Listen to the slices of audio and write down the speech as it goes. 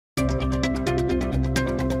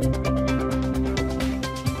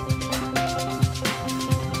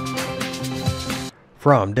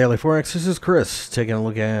From Daily Forex, this is Chris taking a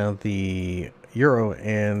look at the euro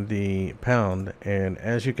and the pound. And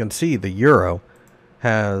as you can see, the euro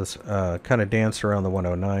has kind of danced around the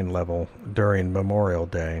 109 level during Memorial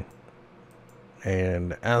Day.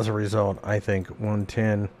 And as a result, I think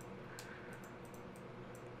 110,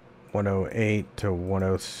 108 to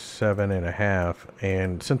 107.5.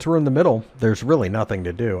 And since we're in the middle, there's really nothing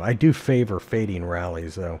to do. I do favor fading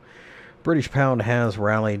rallies, though. British pound has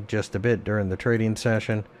rallied just a bit during the trading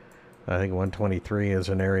session. I think 123 is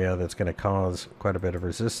an area that's going to cause quite a bit of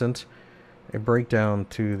resistance. A breakdown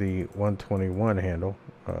to the 121 handle.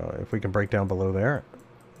 If we can break down below there,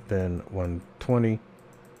 then 120,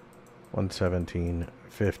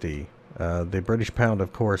 117.50. The British pound,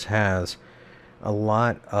 of course, has a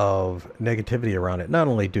lot of negativity around it, not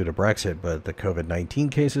only due to Brexit, but the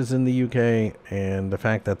COVID-19 cases in the UK and the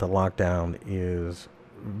fact that the lockdown is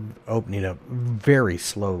opening up very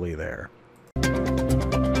slowly there.